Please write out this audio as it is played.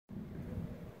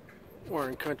We're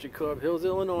in Country Club Hills,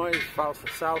 Illinois,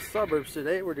 south suburbs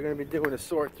today. We're going to be doing a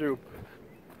sort through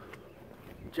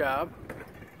job.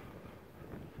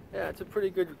 Yeah, it's a pretty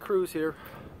good cruise here.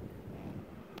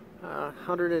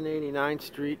 189th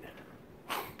Street.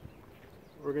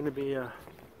 We're going to be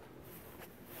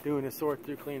doing a sort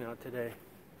through cleanout today.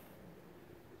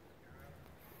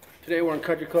 Today we're in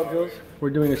Country Club Hills. We're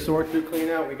doing a sort through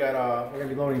cleanout. We're going to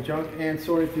be loading junk and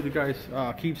sorting through the guy's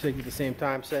keepsake at the same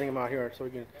time, setting him out here so we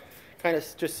can kind of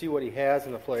just see what he has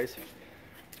in the place.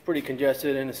 It's pretty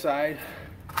congested in the side.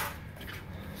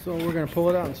 So we're going to pull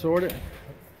it out and sort it.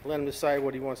 Let him decide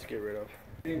what he wants to get rid of.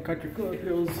 In Country Club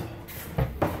Hills,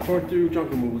 sort through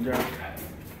junk removal job.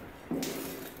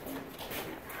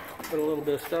 Put a little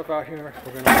bit of stuff out here.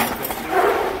 We're going to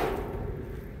at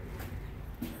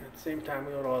the same time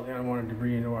we load all the unwanted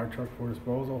debris into our truck for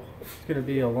disposal. It's going to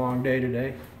be a long day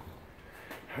today.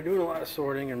 We're doing a lot of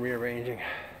sorting and rearranging.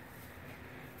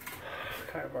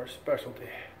 Kind of our specialty.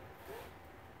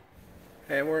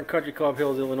 And we're in Country Club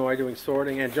Hills, Illinois, doing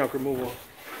sorting and junk removal.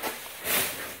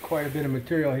 Quite a bit of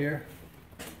material here.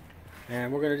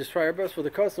 And we're going to just try our best with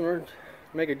the customer,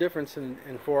 make a difference in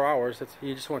 4 hours.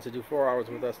 He just wants to do 4 hours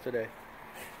with us today.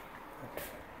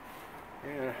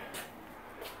 And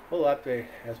we'll update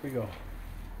as we go.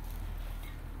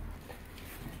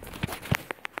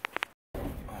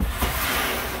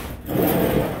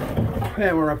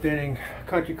 And we're updating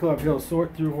Country Club Hills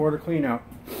sort through hoarder cleanout.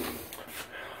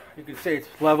 You could say it's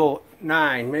level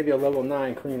 9, maybe a level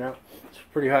 9 cleanout. It's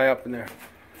pretty high up in there.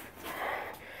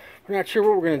 We're not sure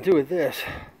what we're going to do with this,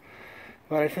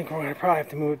 but I think we're going to probably have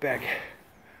to move it back.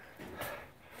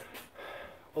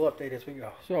 We'll update as we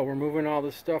go. So we're moving all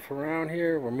this stuff around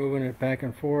here. We're moving it back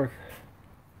and forth.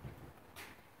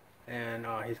 And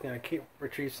he's going to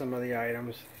retrieve some of the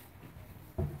items.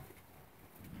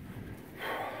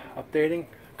 Updating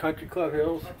Country Club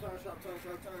Hills.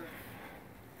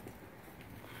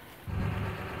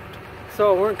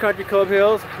 So we're in Country Club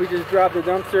Hills. We just dropped the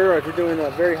dumpster as we're doing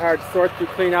a very hard sort through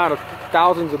clean out of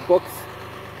thousands of books.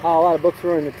 A lot of books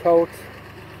were in the totes.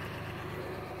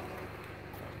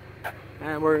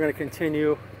 And we're going to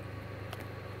continue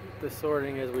the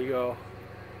sorting as we go.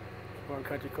 We're in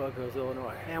Country Club Hills,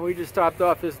 Illinois. And we just topped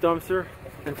off this dumpster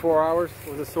in 4 hours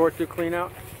with a sort through clean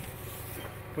out.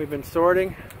 We've been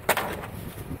sorting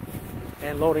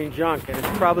and loading junk, and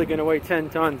it's probably going to weigh 10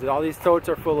 tons. All these totes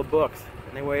are full of books,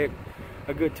 and they weigh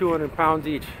a good 200 pounds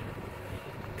each.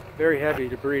 Very heavy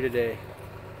debris today.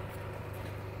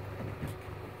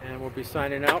 And we'll be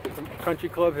signing out from Country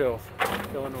Club Hills,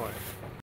 Illinois.